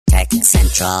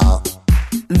Central.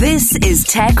 This is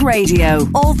Tech Radio.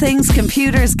 All things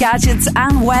computers, gadgets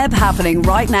and web happening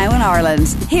right now in Ireland.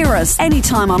 Hear us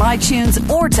anytime on iTunes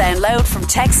or download from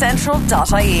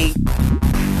techcentral.ie.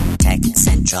 Tech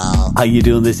Central. How you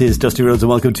doing? This is Dusty Rhodes and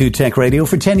welcome to Tech Radio.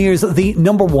 For 10 years, the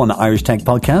number one Irish tech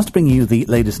podcast, bringing you the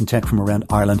latest in tech from around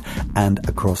Ireland and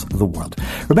across the world.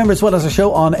 Remember, as well as our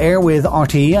show on air with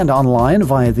RTE and online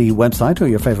via the website or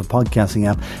your favourite podcasting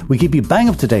app, we keep you bang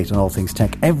up to date on all things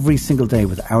tech every single day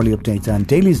with hourly updates and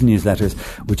daily newsletters,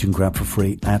 which you can grab for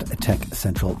free at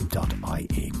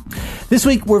techcentral.ie. This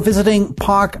week, we're visiting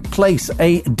Park Place,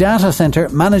 a data centre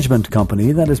management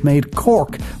company that has made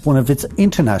Cork one of its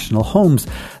international homes.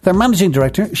 Their managing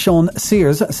director, Sean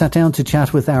Sears, sat down to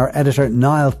chat with our editor,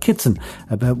 Niall Kitson,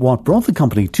 about what brought the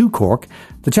company to Cork,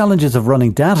 the challenges of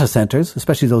running data centres,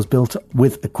 especially those built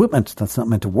with equipment that's not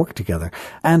meant to work together,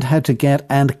 and how to get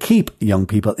and keep young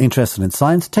people interested in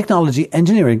science, technology,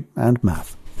 engineering and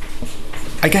math.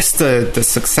 I guess the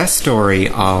success story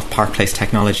of Park Place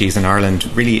Technologies in Ireland,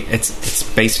 really, it's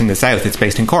based in the south. It's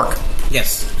based in Cork.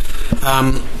 Yes.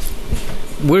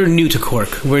 We're new to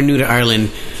Cork. We're new to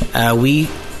Ireland. We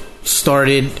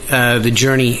started the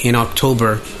journey in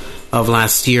October of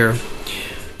last year.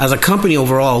 As a company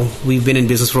overall, we've been in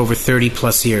business for over 30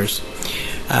 plus years.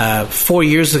 4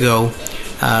 years ago,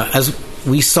 as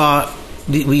we saw,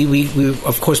 we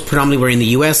of course predominantly were in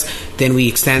the US, then we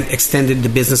extended the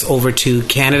business over to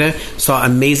Canada, saw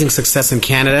amazing success in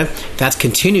Canada. That's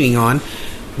continuing on.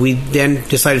 We then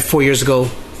decided 4 years ago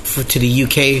to the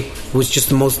UK was just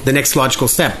the next logical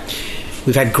step.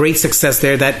 We've had great success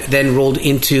there that then rolled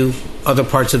into other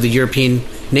parts of the European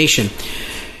nation.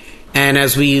 And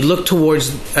as we look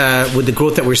towards with the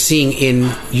growth that we're seeing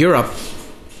in Europe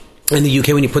and the UK,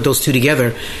 when you put those two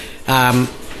together,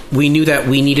 we knew that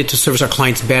we needed to service our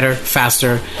clients better,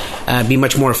 faster, be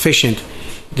much more efficient.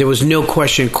 There was no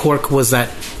question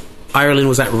Ireland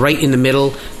was that right in the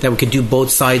middle, that we could do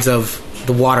both sides of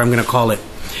the water, I'm going to call it.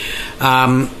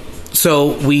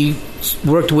 So we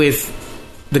worked with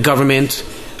the government,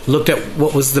 looked at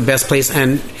what was the best place,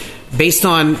 and based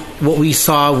on what we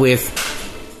saw with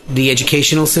the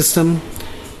educational system,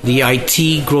 the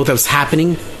IT growth that was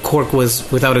happening, Cork was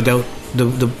without a doubt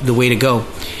the way to go.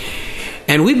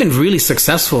 And we've been really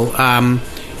successful.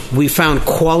 We found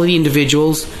quality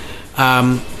individuals.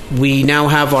 We now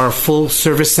have our full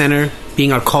service center,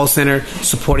 being our call center,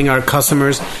 supporting our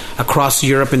customers across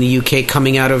Europe and the UK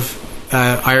coming out of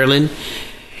Ireland.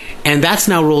 And that's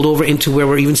now rolled over into where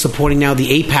we're even supporting now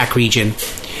the APAC region.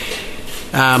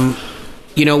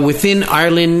 Within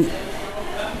Ireland,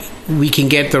 we can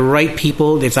get the right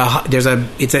people. It's a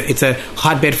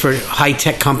hotbed for high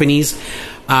tech companies.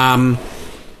 The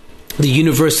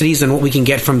universities and what we can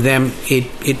get from them,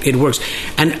 it works.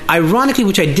 And ironically,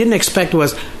 which I didn't expect,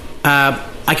 was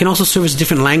I can also service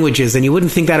different languages, and you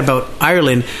wouldn't think that about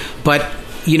Ireland, but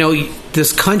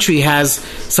this country has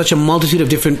such a multitude of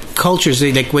different cultures.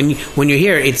 Like when you're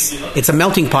here, it's a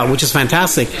melting pot, which is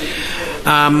fantastic.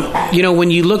 When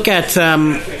you look at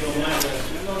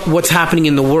what's happening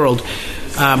in the world,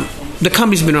 the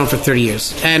company's been around for 30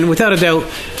 years, and without a doubt,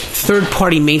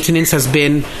 third-party maintenance has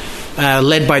been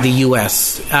led by the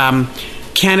U.S.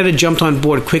 Canada jumped on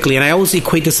board quickly, and I always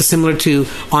equate this as similar to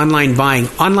online buying.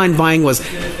 Online buying was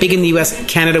big in the U.S.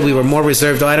 Canada, we were more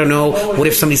reserved. I don't know, what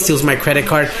if somebody steals my credit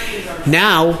card?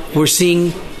 Now we're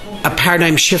seeing a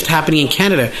paradigm shift happening in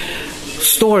Canada.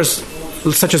 Stores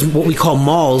such as what we call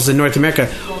malls in North America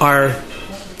are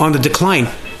on the decline,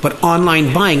 but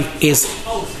online buying it's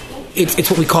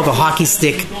what we call the hockey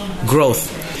stick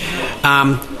growth.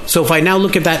 So if I now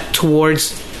look at that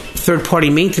towards third-party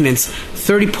maintenance,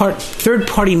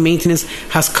 third-party maintenance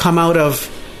has come out of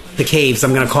the caves,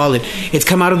 I'm going to call it. It's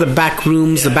come out of the back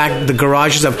rooms, the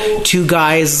garages of two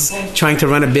guys trying to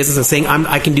run a business and saying,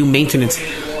 I can do maintenance.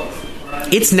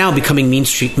 It's now becoming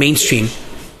mainstream.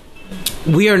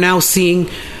 We are now seeing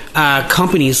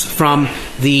companies from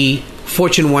the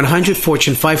Fortune 100,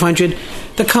 Fortune 500,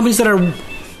 the companies that are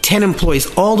 10 employees,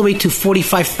 all the way to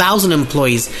 45,000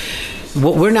 employees.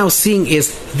 What we're now seeing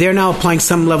is they're now applying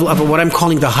some level of what I'm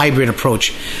calling the hybrid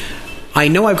approach. I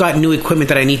know I've got new equipment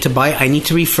that I need to buy, I need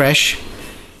to refresh,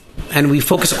 and we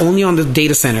focus only on the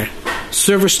data center,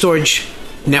 server storage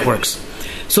networks.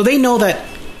 So they know that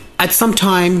at some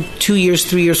time, 2 years,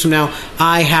 3 years from now,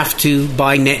 I have to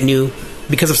buy net new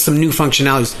because of some new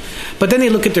functionalities. But then they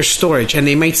look at their storage and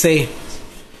they might say,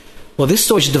 well, this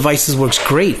storage device works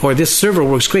great, or this server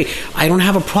works great. I don't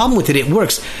have a problem with it. It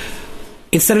works.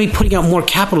 Instead of me putting out more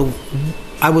capital,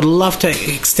 I would love to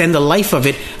extend the life of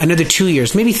it another 2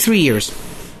 years, maybe 3 years.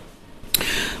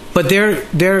 but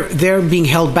they're being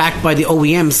held back by the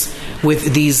OEMs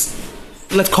with these,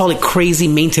 let's call it, crazy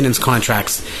maintenance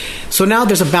contracts. So now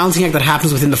there's a balancing act that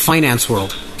happens within the finance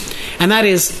world. And that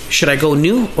is, should I go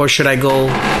new or should I go,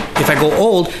 if I go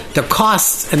old, the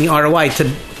costs and the ROI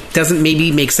doesn't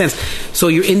maybe make sense. So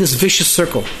you're in this vicious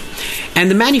circle. And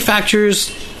the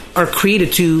manufacturers are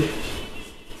created to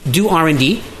do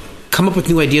R&D, come up with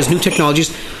new ideas, new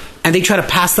technologies, and they try to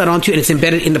pass that on to you, and it's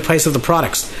embedded in the price of the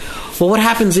products. Well, what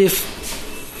happens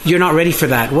if you're not ready for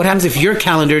that? What happens if your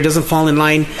calendar doesn't fall in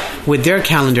line with their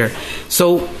calendar?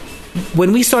 So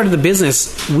when we started the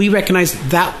business, we recognized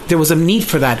that there was a need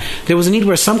for that. There was a need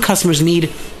where some customers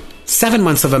need 7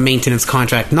 months of a maintenance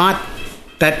contract, not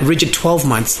that rigid 12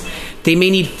 months. They may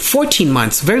need 14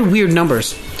 months, very weird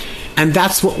numbers. And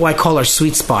that's what I call our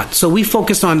sweet spot. So we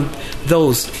focused on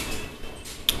those.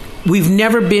 We've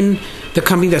never been the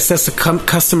company that says to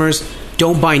customers,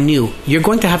 don't buy new. You're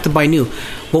going to have to buy new.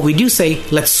 What we do say,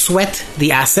 let's sweat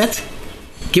the asset,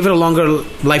 give it a longer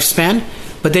lifespan,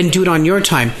 but then do it on your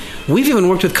time. We've even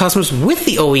worked with customers with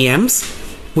the OEMs,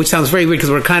 which sounds very weird because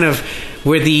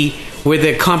we're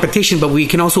the competition, but we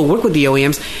can also work with the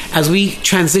OEMs as we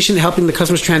transition, helping the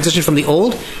customers transition from the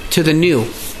old to the new.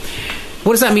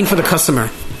 What does that mean for the customer?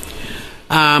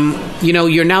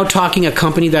 You're now talking a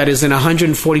company that is in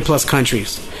 140 plus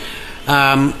countries.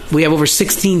 We have over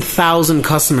 16,000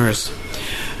 customers.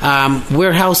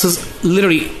 Warehouses,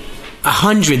 literally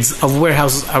hundreds of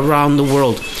warehouses around the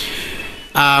world.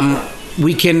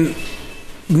 We can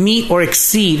meet or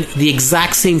exceed the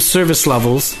exact same service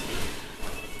levels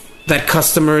that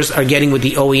customers are getting with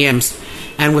the OEMs.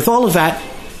 And with all of that,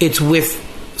 it's with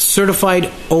certified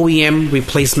OEM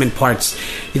replacement parts.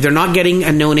 They're not getting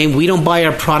a no-name. We don't buy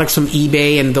our products from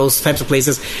eBay and those types of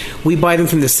places. We buy them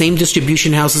from the same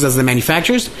distribution houses as the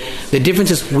manufacturers. The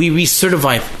difference is we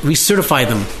recertify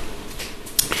them.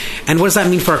 And what does that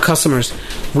mean for our customers?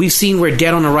 We've seen where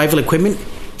dead on arrival equipment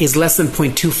is less than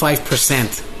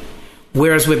 0.25%.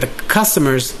 Whereas with the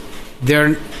customers,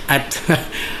 they're at,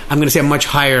 I'm going to say a much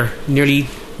higher, nearly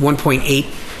 1.8,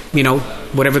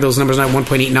 whatever those numbers are,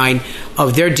 1.89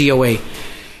 of their DOA.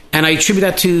 And I attribute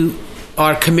that to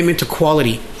our commitment to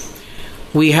quality.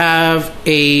 We have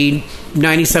a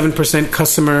 97%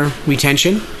 customer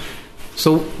retention.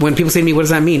 So when people say to me, what does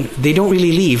that mean? They don't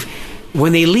really leave.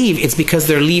 When they leave, it's because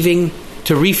they're leaving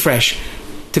to refresh,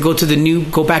 to go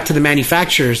back to the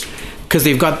manufacturers because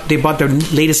they bought their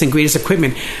latest and greatest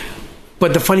equipment.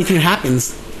 But the funny thing that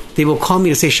happens, they will call me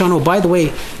to say, Sean, oh, by the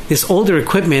way, this older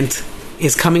equipment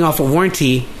is coming off a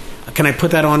warranty. Can I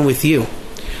put that on with you?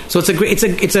 So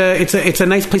it's a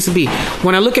nice place to be.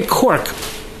 When I look at Cork,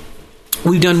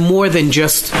 we've done more than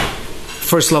just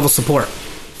first level support.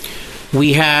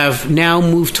 We have now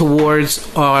moved towards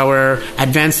our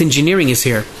advanced engineering is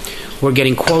here. We're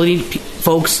getting quality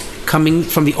folks coming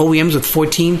from the OEMs with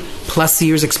 14 plus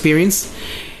years experience.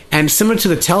 And similar to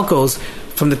the telcos,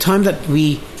 from the time that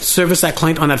we service that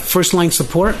client on that first line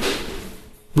support,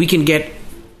 we can get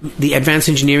the advanced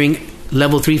engineering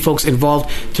level 3 folks involved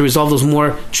to resolve those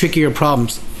more trickier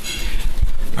problems.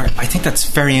 I think that's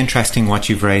very interesting what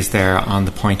you've raised there on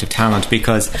the point of talent,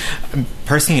 because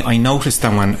personally I noticed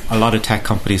that when a lot of tech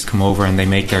companies come over and they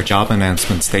make their job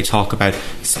announcements, they talk about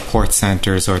support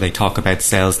centres or they talk about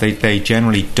sales. They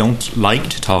generally don't like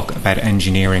to talk about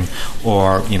engineering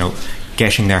or,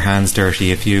 getting their hands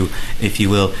dirty, if you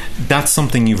will. That's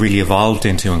something you've really evolved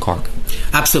into in Cork.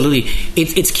 Absolutely.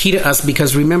 It's key to us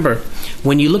because remember,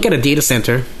 when you look at a data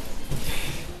center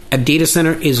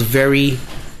is very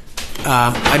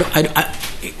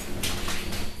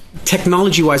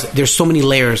technology-wise, there's so many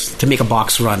layers to make a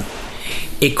box run.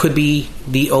 It could be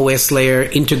the OS layer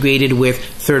integrated with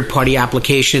third-party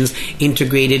applications,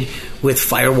 integrated with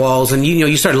firewalls, and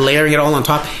you start layering it all on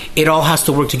top. It all has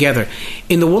to work together.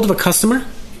 In the world of a customer,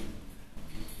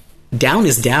 down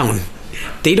is down.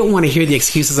 They don't want to hear the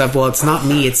excuses of, well, it's not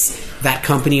me, it's that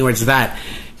company or it's that.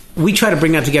 We try to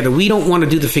bring that together. We don't want to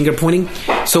do the finger pointing,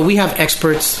 so we have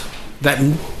experts that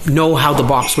know how the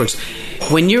box works.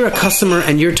 When you're a customer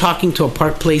and you're talking to a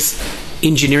Park Place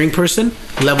engineering person,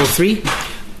 level 3,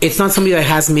 it's not somebody that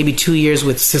has maybe 2 years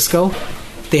with Cisco.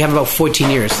 They have about 14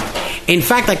 years. In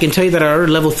fact, I can tell you that our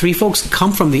level 3 folks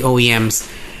come from the OEMs.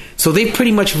 So they've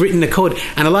pretty much written the code.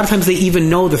 And a lot of times they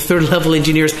even know the third level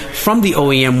engineers from the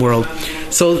OEM world.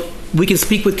 So we can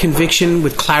speak with conviction,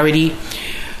 with clarity.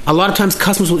 A lot of times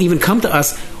customers will even come to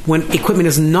us when equipment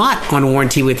is not on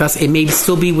warranty with us. It may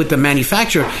still be with the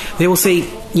manufacturer. They will say,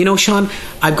 Sean,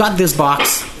 I've got this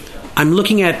box. I'm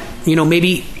looking at,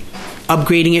 maybe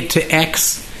upgrading it to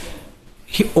X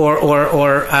or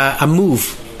a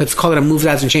move. let's call it a move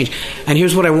that hasn't changed. And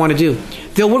here's what I want to do.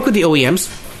 They'll work with the OEMs.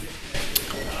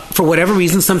 For whatever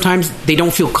reason, sometimes they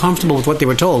don't feel comfortable with what they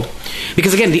were told.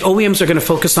 Because again, the OEMs are going to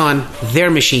focus on their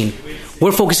machine.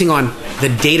 We're focusing on the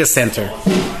data center,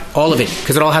 all of it,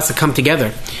 because it all has to come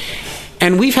together.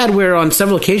 And we've had on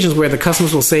several occasions where the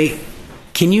customers will say,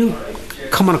 can you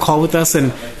come on a call with us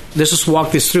and let's just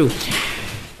walk this through.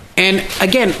 And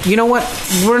again, you know what?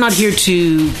 We're not here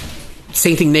to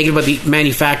say anything negative about the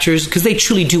manufacturers, because they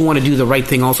truly do want to do the right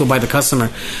thing also by the customer.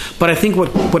 But I think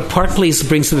what Park Place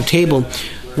brings to the table,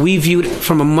 we view it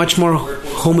from a much more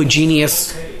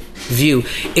homogeneous view.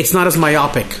 It's not as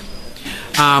myopic.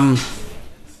 And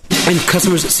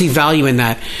customers see value in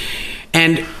that.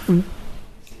 And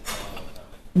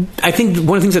I think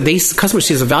one of the things that customers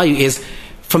see as a value is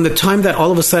from the time that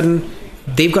all of a sudden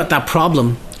they've got that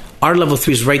problem, our level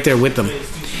 3 is right there with them.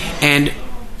 And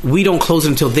we don't close it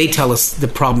until they tell us the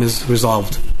problem is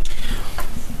resolved.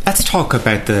 Let's talk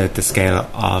about the scale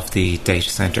of the data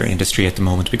center industry at the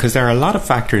moment, because there are a lot of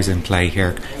factors in play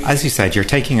here. As you said, you're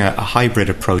taking a hybrid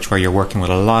approach where you're working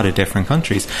with a lot of different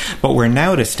countries, but we're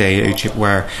now at a stage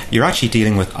where you're actually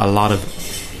dealing with a lot of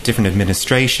different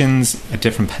administrations, a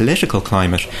different political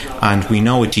climate, and we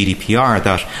know with GDPR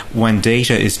that when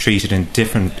data is treated in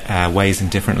different ways in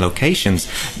different locations,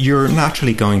 you're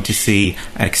naturally going to see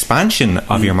an expansion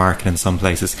of your market in some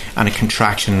places and a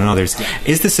contraction in others.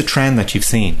 Is this a trend that you've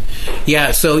seen?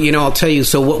 Yeah, so I'll tell you,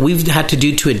 so what we've had to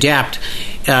do to adapt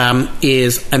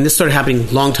is, and this started happening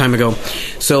a long time ago,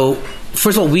 so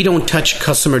first of all, we don't touch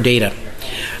customer data.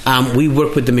 We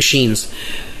work with the machines.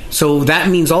 So that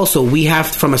means also we have,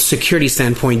 from a security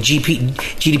standpoint,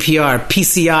 GDPR,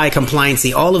 PCI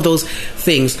compliancy, all of those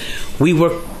things, we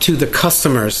work to the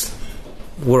customer's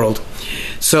world.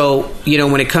 So,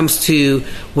 when it comes to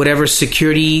whatever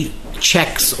security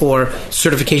checks or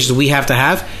certifications we have to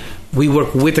have, we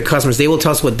work with the customers. They will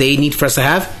tell us what they need for us to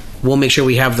have. We'll make sure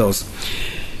we have those.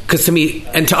 Because to me,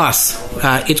 and to us,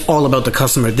 it's all about the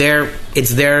customer. They're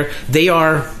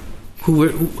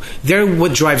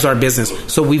what drives our business.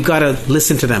 So we've got to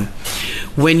listen to them.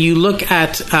 When you look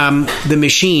at the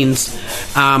machines,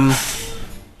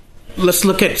 let's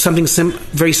look at something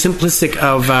very simplistic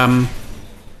of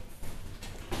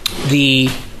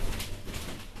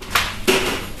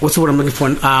what's the word I'm looking for?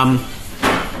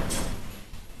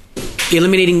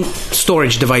 Eliminating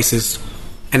storage devices,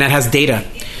 and that has data.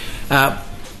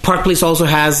 Park Place also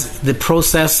has the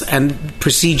process and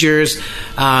procedures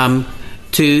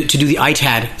to do the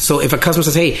ITAD. So if a customer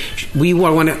says, "Hey, we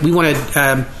want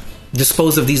to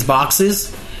dispose of these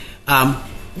boxes,"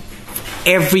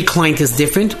 every client is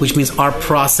different, which means our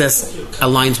process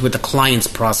aligns with the client's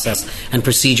process and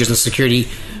procedures and security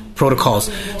protocols.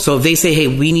 So if they say, "Hey,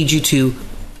 we need you to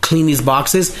clean these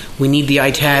boxes, we need the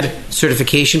ITAD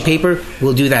certification paper,"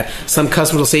 we'll do that. Some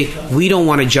customers will say, "We don't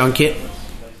want to junk it.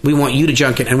 We want you to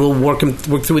junk it," and we'll work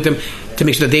through with them to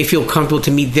make sure that they feel comfortable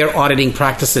to meet their auditing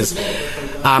practices.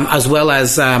 As well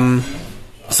as some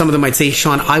of them might say,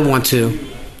 "Sean, I want to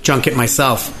junk it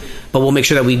myself," but we'll make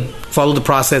sure that we follow the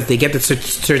process, they get the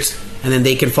certs, and then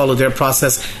they can follow their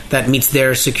process that meets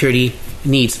their security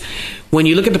needs. When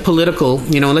you look at the political,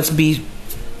 let's be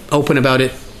open about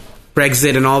it,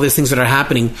 Brexit and all these things that are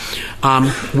happening,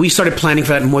 we started planning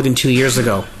for that more than 2 years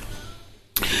ago.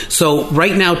 So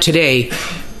right now, today,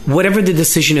 whatever the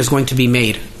decision is going to be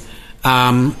made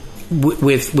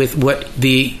with what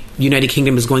the United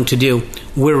Kingdom is going to do,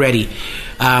 we're ready.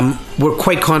 We're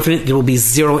quite confident there will be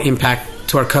zero impact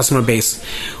to our customer base.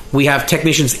 We have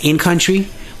technicians in country.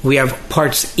 We have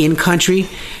parts in country.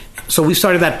 So we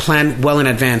started that plan well in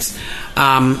advance.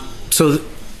 So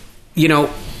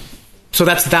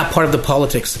that's that part of the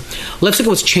politics. Let's look at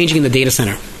what's changing in the data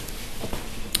center.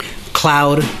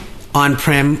 Cloud,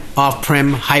 on-prem,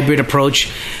 off-prem, hybrid approach.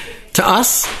 To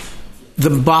us, the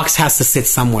box has to sit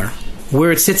somewhere.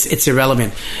 Where it sits, it's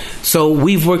irrelevant. So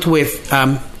we've worked with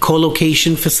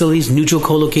co-location facilities, neutral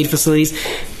co-locate facilities,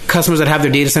 customers that have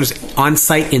their data centers on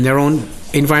site in their own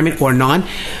environment or non.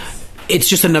 It's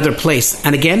just another place.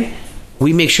 And again,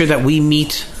 we make sure that we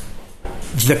meet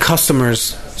the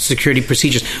customer's security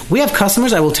procedures. We have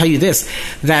customers, I will tell you this,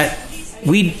 that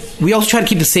we also try to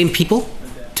keep the same people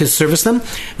to service them,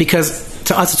 because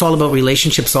to us it's all about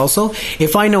relationships also.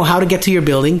 If I know how to get to your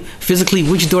building, physically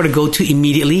which door to go to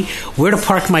immediately, where to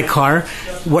park my car,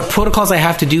 what protocols I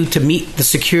have to do to meet the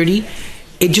security,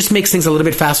 it just makes things a little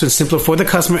bit faster and simpler for the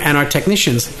customer and our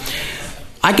technicians.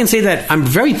 I can say that I'm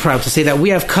very proud to say that we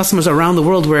have customers around the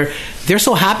world where they're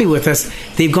so happy with us,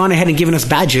 they've gone ahead and given us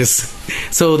badges.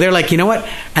 So they're like, you know what?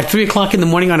 At 3 o'clock in the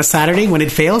morning on a Saturday when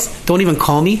it fails, don't even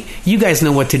call me. You guys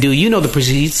know what to do. You know the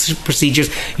procedures.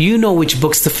 You know which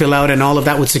books to fill out and all of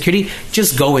that with security.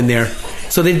 Just go in there.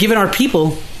 So they've given our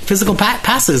people physical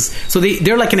passes. So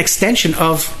they're like an extension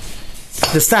of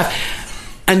the staff.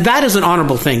 And that is an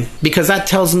honorable thing, because that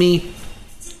tells me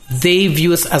they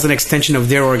view us as an extension of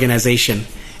their organization,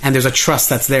 and there's a trust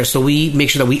that's there. So we make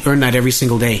sure that we earn that every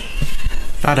single day.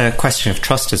 That question of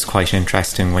trust is quite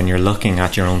interesting when you're looking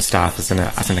at your own staff as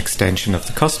an extension of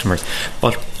the customers.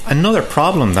 But another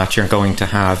problem that you're going to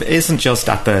have isn't just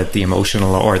at the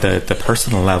emotional or the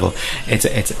personal level. It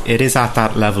is at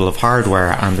that level of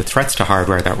hardware and the threats to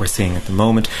hardware that we're seeing at the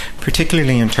moment,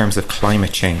 particularly in terms of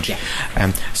climate change.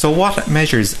 Yeah. So what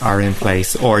measures are in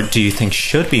place, or do you think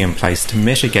should be in place, to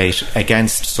mitigate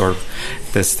against sort of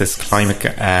this climate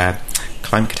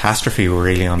catastrophe we're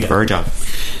really on the verge of?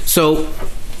 So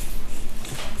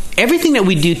everything that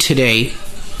we do today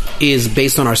is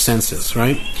based on our senses,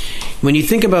 right? When you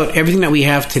think about everything that we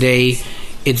have today,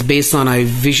 it's based on, I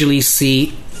visually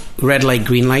see red light,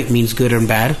 green light means good and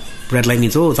bad. Red light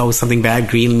means, it's always something bad.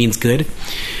 Green means good.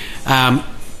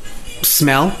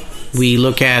 Smell, we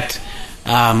look at,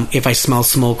 if I smell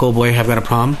smoke, oh boy, I've got a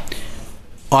problem.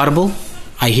 Audible,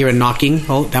 I hear a knocking,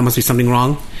 oh, that must be something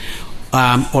wrong.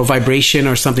 Or vibration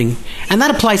or something. And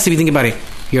that applies to, if you think about it,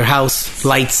 your house,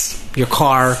 lights, your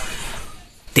car.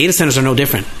 Data centers are no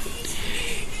different.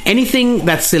 Anything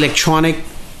that's electronic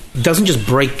doesn't just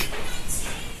break.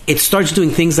 It starts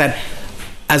doing things that,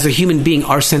 as a human being,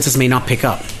 our senses may not pick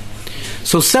up.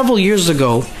 So several years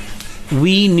ago,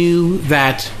 we knew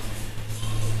that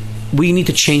we need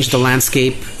to change the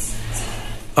landscape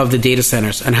of the data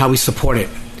centers and how we support it.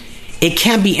 It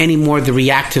can't be any more the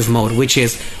reactive mode, which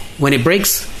is when it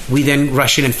breaks, we then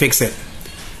rush in and fix it.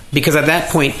 Because at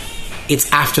that point,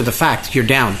 it's after the fact. You're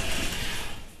down.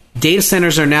 Data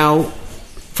centers are now,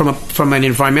 from an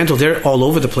environmental, they're all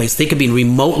over the place. They could be in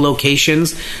remote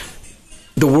locations.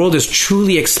 The world is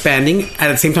truly expanding, at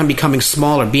the same time becoming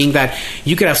smaller, being that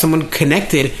you could have someone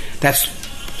connected that's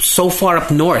so far up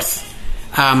north,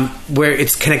 where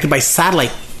it's connected by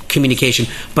satellite communication,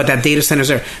 but that data center is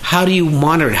there. How do you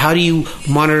monitor it? How do you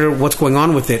monitor what's going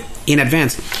on with it in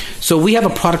advance? So we have a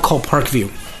product called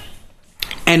ParkView.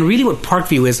 And really what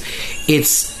ParkView is,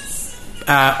 it's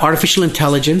artificial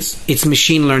intelligence, it's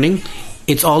machine learning,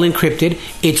 it's all encrypted,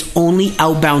 it's only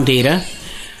outbound data.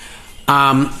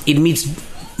 It meets,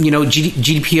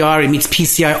 GDPR, it meets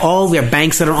PCI, all we have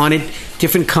banks that are on it,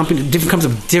 different companies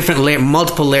of different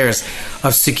multiple layers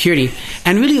of security.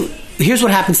 And really, here's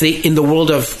what happens today in the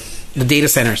world of the data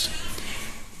centers.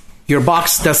 Your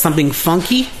box does something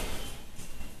funky,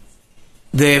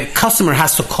 the customer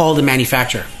has to call the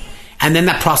manufacturer. And then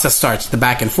that process starts, the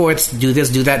back and forth, do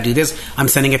this, do that, do this. I'm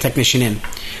sending a technician in.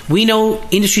 We know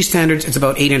industry standards, it's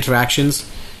about 8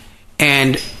 interactions.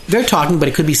 And they're talking, but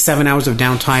it could be 7 hours of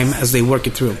downtime as they work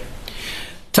it through.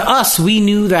 To us, we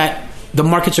knew that the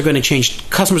markets are going to change.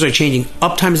 Customers are changing.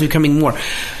 Uptime is becoming more.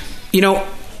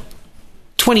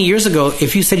 20 years ago,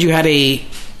 if you said you had a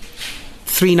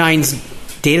 3 nines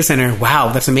data center,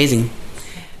 wow, that's amazing.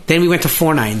 Then we went to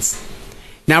 4 nines.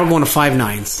 Now we're going to 5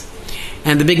 nines.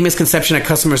 And the big misconception that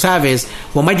customers have is,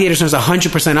 well, my data center is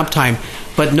 100% uptime,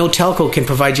 but no telco can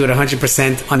provide you at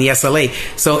 100% on the SLA.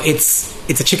 So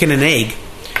it's a chicken and egg.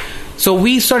 So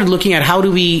we started looking at how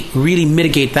do we really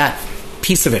mitigate that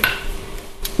piece of it.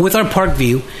 With our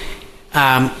ParkView,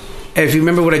 if you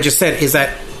remember what I just said, is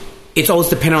that it's always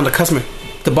dependent on the customer.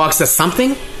 The box does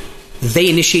something, they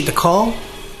initiate the call,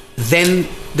 then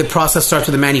the process starts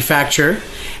with the manufacturer.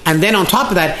 And then on top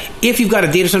of that, if you've got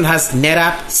a data center that has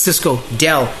NetApp, Cisco,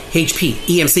 Dell, HP,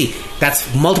 EMC,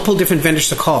 that's multiple different vendors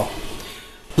to call.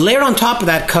 Layer on top of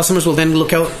that, customers will then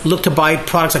look to buy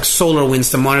products like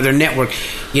SolarWinds to monitor their network.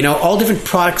 All different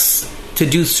products to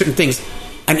do certain things.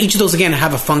 And each of those, again,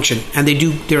 have a function. And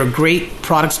they're great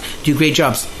products, do great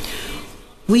jobs.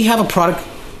 We have a product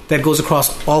that goes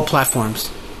across all platforms.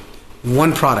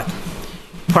 One product,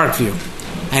 ParkView.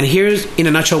 And here's, in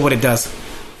a nutshell, what it does.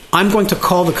 I'm going to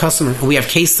call the customer, and we have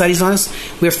case studies on this.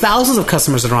 We have thousands of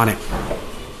customers that are on it.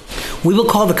 We will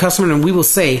call the customer, and we will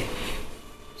say,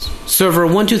 server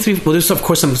 1, 2, 3, well, there's, of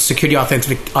course, some security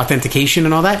authentication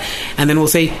and all that. And then we'll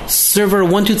say, server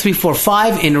 1, 2, 3, 4,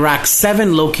 5 in rack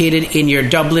 7, located in your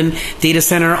Dublin data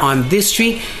center on this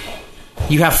street.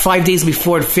 You have 5 days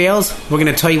before it fails. We're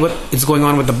going to tell you what is going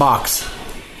on with the box.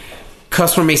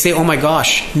 Customer may say, oh my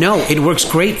gosh, no, it works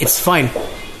great, it's fine.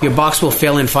 Your box will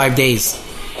fail in 5 days.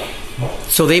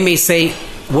 So they may say,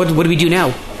 what do we do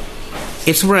now?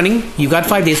 it's running. You got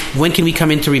 5 days. When can we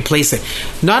come in to replace it?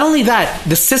 Not only that,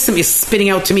 the system is spitting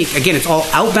out to me. Again, it's all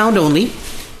outbound only,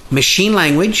 machine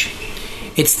language.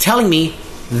 It's telling me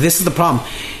this is the problem.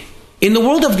 In the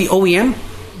world of the OEM,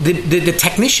 the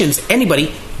technicians,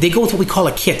 anybody, they go with what we call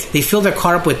a kit. They fill their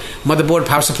car up with motherboard,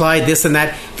 power supply, this and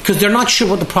that, because they're not sure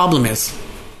what the problem is.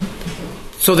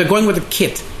 So they're going with a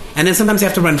kit. And then sometimes they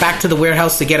have to run back to the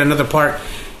warehouse to get another part.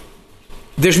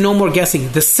 There's no more guessing.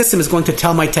 The system is going to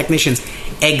tell my technicians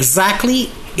exactly,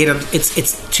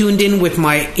 it's tuned in with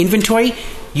my inventory.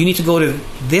 You need to go to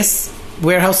this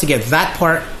warehouse to get that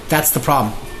part. That's the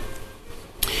problem.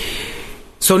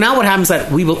 So now what happens is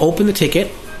that we will open the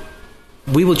ticket.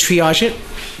 We will triage it.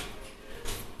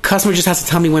 Customer just has to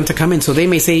tell me when to come in. So they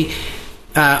may say,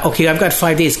 okay, I've got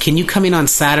 5 days. Can you come in on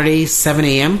Saturday, 7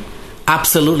 a.m.?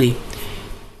 Absolutely.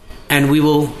 And we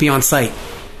will be on site.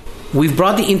 We've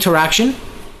brought the interaction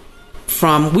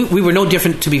from... We were no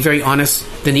different, to be very honest,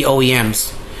 than the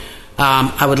OEMs.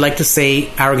 I would like to say,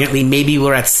 arrogantly, maybe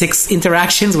we're at 6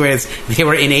 interactions, whereas they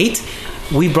were in 8.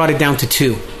 We brought it down to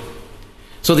 2.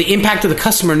 So the impact of the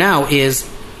customer now is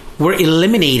we're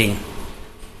eliminating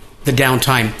the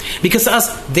downtime. Because to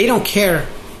us, they don't care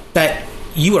that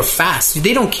you are fast.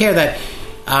 They don't care that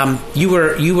you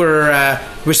were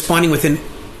responding within...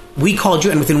 We called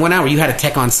you and within 1 hour you had a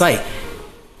tech on site.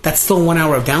 That's still 1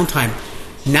 hour of downtime.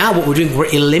 Now what we're doing,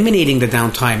 we're eliminating the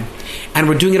downtime. And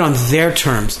we're doing it on their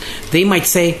terms. They might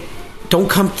say, don't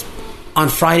come on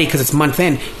Friday because it's month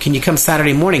end. Can you come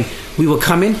Saturday morning? We will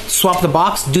come in, swap the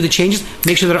box, do the changes,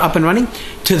 make sure they're up and running.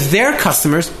 To their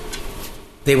customers,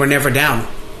 they were never down.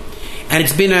 And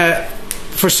it's been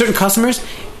for certain customers,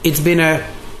 it's been a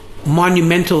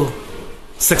monumental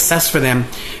success for them,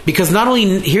 because not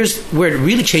only, here's where it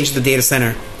really changed the data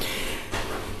center.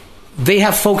 They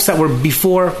have folks that were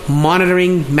before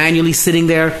monitoring, manually sitting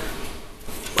there,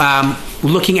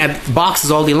 looking at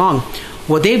boxes all day long.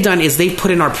 What they've done is they've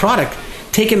put in our product,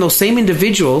 taken those same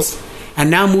individuals, and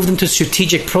now moved them to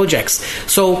strategic projects.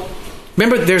 So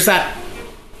remember, there's that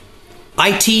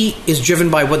IT is driven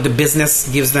by what the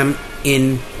business gives them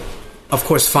in, of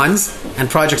course, funds and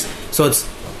projects. So it's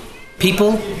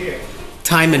people,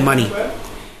 time, and money.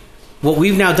 What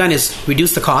we've now done is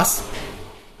reduce the cost,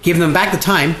 give them back the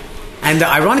time, and the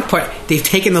ironic part, they've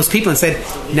taken those people and said,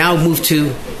 now move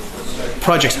to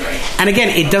projects. And again,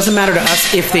 it doesn't matter to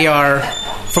us if they are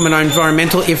from an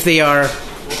environmental, if they are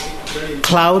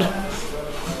cloud,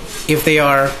 if they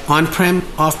are on-prem,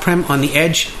 off-prem, on the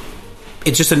edge.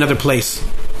 It's just another place.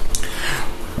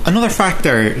 Another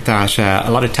factor that a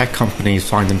lot of tech companies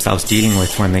find themselves dealing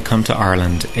with when they come to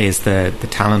Ireland is the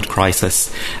talent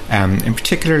crisis. And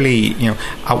particularly,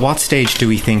 at what stage do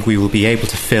we think we will be able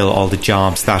to fill all the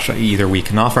jobs that either we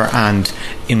can offer, and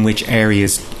in which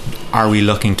areas are we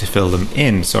looking to fill them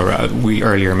in? So we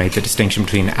earlier made the distinction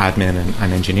between admin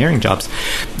and engineering jobs.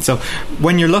 So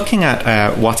when you're looking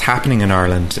at what's happening in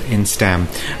Ireland in STEM,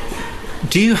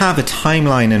 do you have a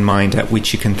timeline in mind at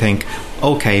which you can think,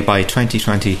 okay, by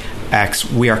 2020 X,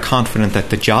 we are confident that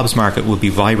the jobs market will be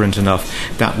vibrant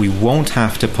enough that we won't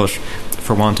have to put,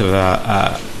 for want of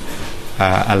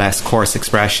a less coarse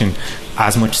expression,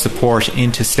 as much support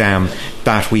into STEM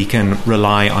that we can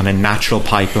rely on a natural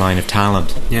pipeline of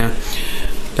talent? Yeah,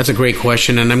 that's a great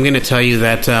question. And I'm going to tell you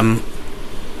that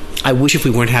I wish if we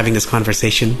weren't having this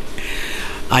conversation.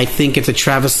 I think it's a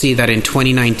travesty that in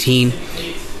 2019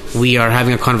 we are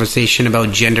having a conversation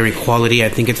about gender equality. I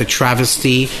think it's a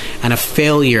travesty and a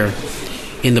failure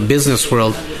in the business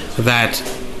world that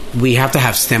we have to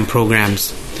have STEM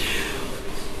programs.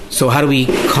 So how do we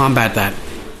combat that?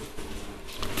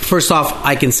 First off,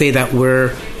 I can say that we're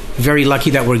very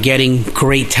lucky that we're getting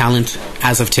great talent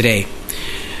as of today.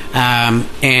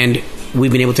 And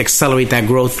we've been able to accelerate that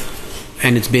growth,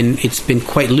 and it's been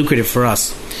quite lucrative for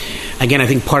us. Again, I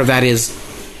think part of that is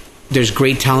there's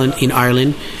great talent in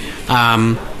Ireland.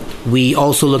 We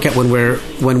also look at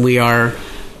when we are.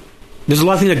 There's a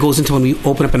lot of things that goes into when we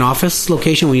open up an office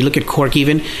location. When you look at Cork,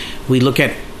 even we look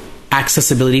at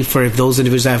accessibility for those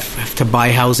individuals that have to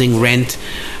buy housing, rent,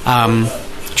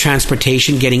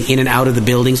 transportation, getting in and out of the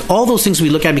buildings. All those things we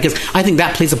look at, because I think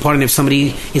that plays a part in if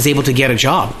somebody is able to get a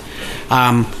job.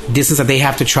 Distance that they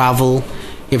have to travel.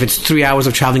 If it's 3 hours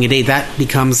of traveling a day, that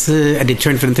becomes a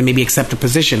deterrent for them to maybe accept a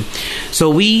position. So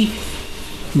we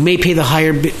may pay the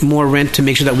higher bit more rent to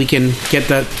make sure that we can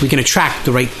attract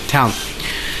the right talent.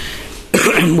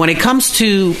 When it comes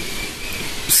to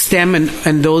STEM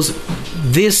and those,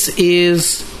 this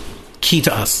is key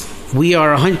to us.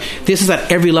 This is at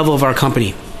every level of our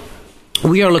company.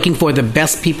 We are looking for the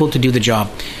best people to do the job.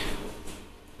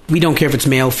 We don't care if it's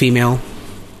male, female.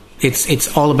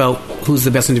 It's all about who's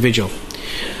the best individual.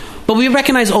 But we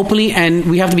recognize openly, and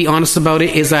we have to be honest about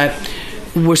it, is that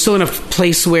we're still in a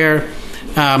place where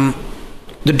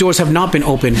the doors have not been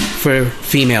open for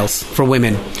females, for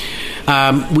women.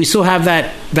 We still have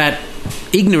that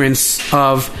ignorance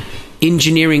of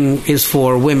engineering is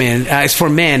for women, is for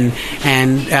men,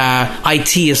 and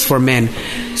IT is for men.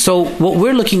 So what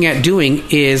we're looking at doing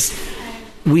is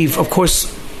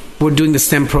we're doing the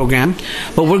STEM program,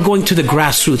 but we're going to the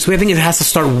grassroots. I think it has to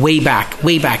start way back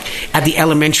at the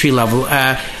elementary level.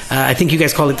 I think you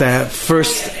guys call it the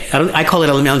first. I call it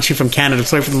elementary from Canada.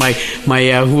 Sorry for my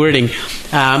wording.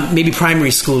 Maybe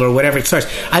primary school or whatever it starts.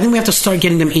 I think we have to start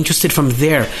getting them interested from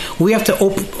there. We have to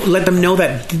let them know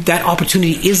that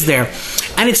opportunity is there,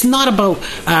 and it's not about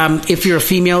if you're a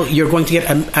female, you're going to get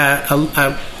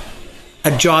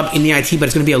a job in the IT, but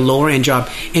it's going to be a lower end job.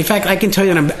 In fact, I can tell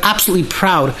you that I'm absolutely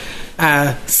proud.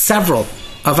 Several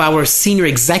of our senior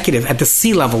executive at the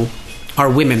C level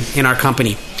are women in our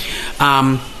company.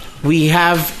 We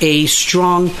have a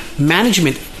strong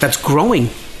management that's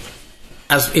growing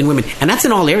as in women, and that's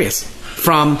in all areas.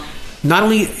 From not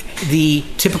only the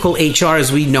typical HR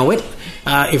as we know it,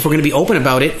 if we're going to be open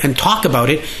about it and talk about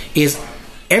it, is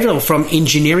everywhere from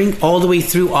engineering all the way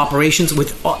through operations.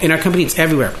 In our company, it's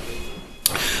everywhere.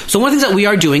 So one of the things that we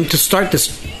are doing to start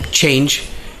this change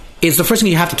is the first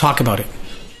thing you have to talk about it.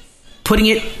 Putting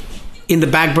it in the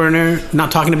back burner,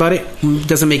 not talking about it,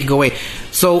 doesn't make it go away.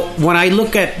 So when I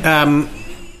look at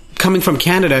coming from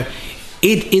Canada,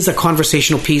 it is a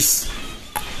conversational piece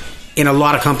in a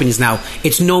lot of companies now.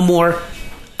 It's no more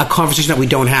a conversation that we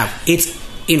don't have. It's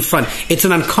in front. It's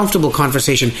an uncomfortable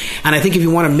conversation. And I think if you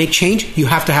want to make change, you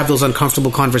have to have those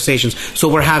uncomfortable conversations. So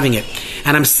we're having it.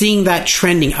 And I'm seeing that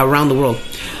trending around the world.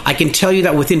 I can tell you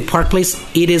that within Park Place,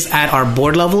 it is at our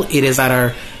board level, it is at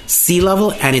our C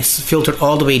level, and it's filtered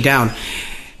all the way down.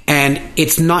 And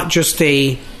it's not just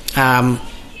we're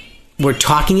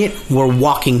talking it, we're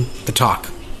walking the talk.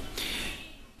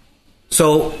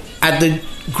 So at the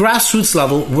grassroots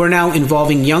level, we're now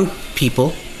involving young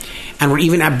people, and we're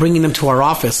even at bringing them to our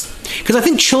office. Because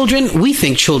we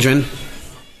think children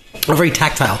are very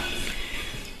tactile.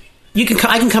 I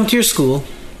can come to your school,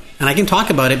 and I can talk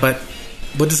about it, but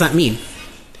what does that mean?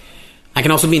 I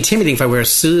can also be intimidating if I wear a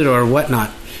suit or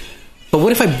whatnot. But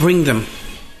what if I bring them,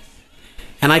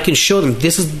 and I can show them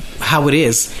this is how it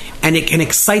is, and it can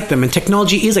excite them, and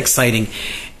technology is exciting.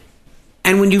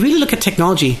 And when you really look at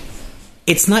technology,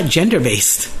 it's not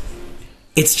gender-based.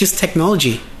 It's just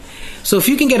technology. So if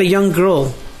you can get a young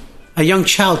girl, a young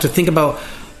child to think about,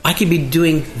 I could be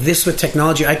doing this with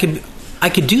technology, I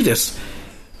could do this.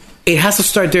 It has to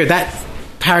start there. That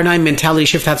paradigm mentality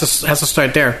shift has to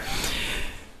start there.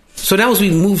 So now as we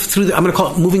move through, I'm going to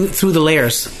call it moving through the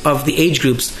layers of the age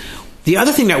groups. The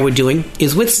other thing that we're doing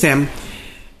is with STEM,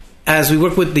 as we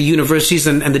work with the universities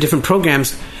and the different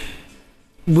programs,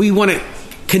 we want to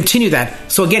continue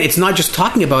that. So again, it's not just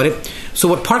talking about it. So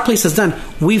what Park Place has done,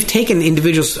 we've taken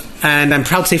individuals, and I'm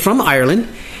proud to say from Ireland,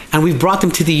 and we've brought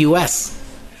them to the US.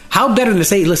 How better than to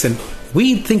say, listen,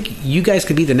 we think you guys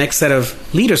could be the next set of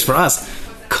leaders for us.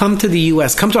 Come to the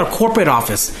US. Come to our corporate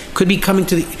office. Could be coming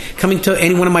to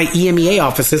any one of my EMEA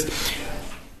offices.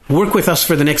 Work with us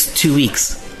for the next 2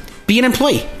 weeks. Be an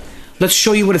employee. Let's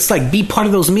show you what it's like. Be part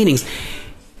of those meetings.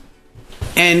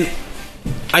 And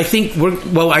I think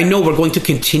I know we're going to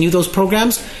continue those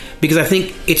programs, because I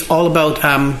think it's all about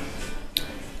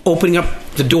opening up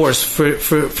the doors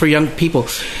for young people.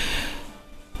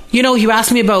 You know, you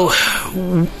asked me about,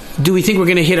 do we think we're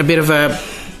going to hit a bit of a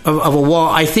wall?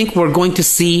 I think we're going to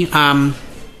see the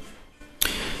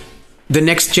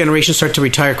next generation start to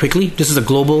retire quickly. This is a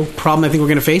global problem I think we're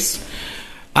going to face.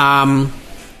 I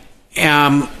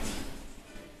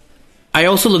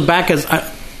also look back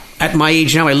at my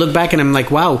age now, I look back and I'm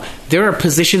like, wow, there are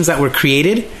positions that were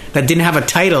created that didn't have a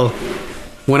title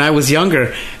when I was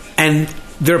younger. And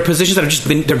there are positions that have just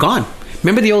they're gone.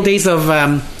 Remember the old days of,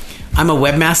 I'm a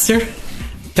webmaster?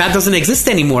 That doesn't exist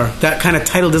anymore. That kind of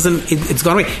title it's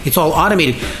gone away. It's all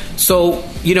automated. So,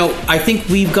 I think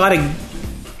we've got to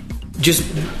just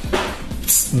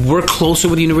work closer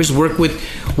with the universities, work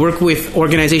with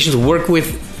organizations, work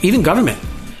with even government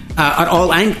at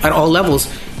all levels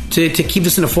to keep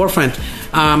this in the forefront.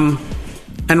 And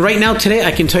right now, today,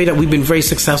 I can tell you that we've been very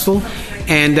successful,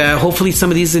 and hopefully some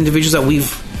of these individuals that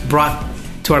we've brought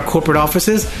to our corporate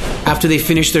offices after they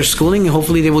finish their schooling,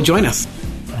 hopefully they will join us.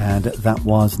 And that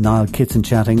was Niall Kitson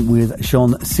chatting with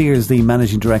Sean Sears, the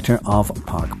Managing Director of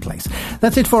Park Place.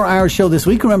 That's it for our show this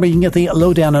week. Remember, you can get the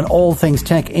lowdown on all things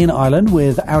tech in Ireland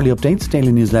with hourly updates,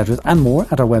 daily newsletters and more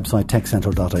at our website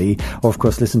techcentral.ie, or of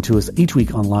course listen to us each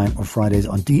week online or Fridays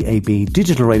on DAB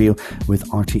Digital Radio with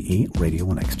RTE Radio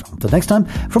 1 Extra. Until next time,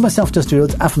 from myself, Just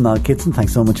Studios, and Niall Kitson,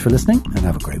 thanks so much for listening and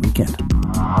have a great weekend.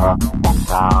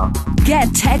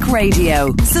 Get Tech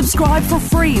Radio. Subscribe for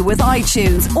free with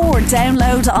iTunes or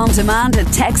download on demand at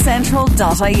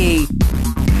techcentral.ie.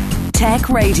 Tech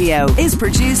Radio is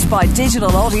produced by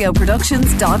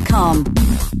digitalaudioproductions.com.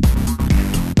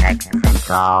 Tech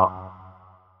Central.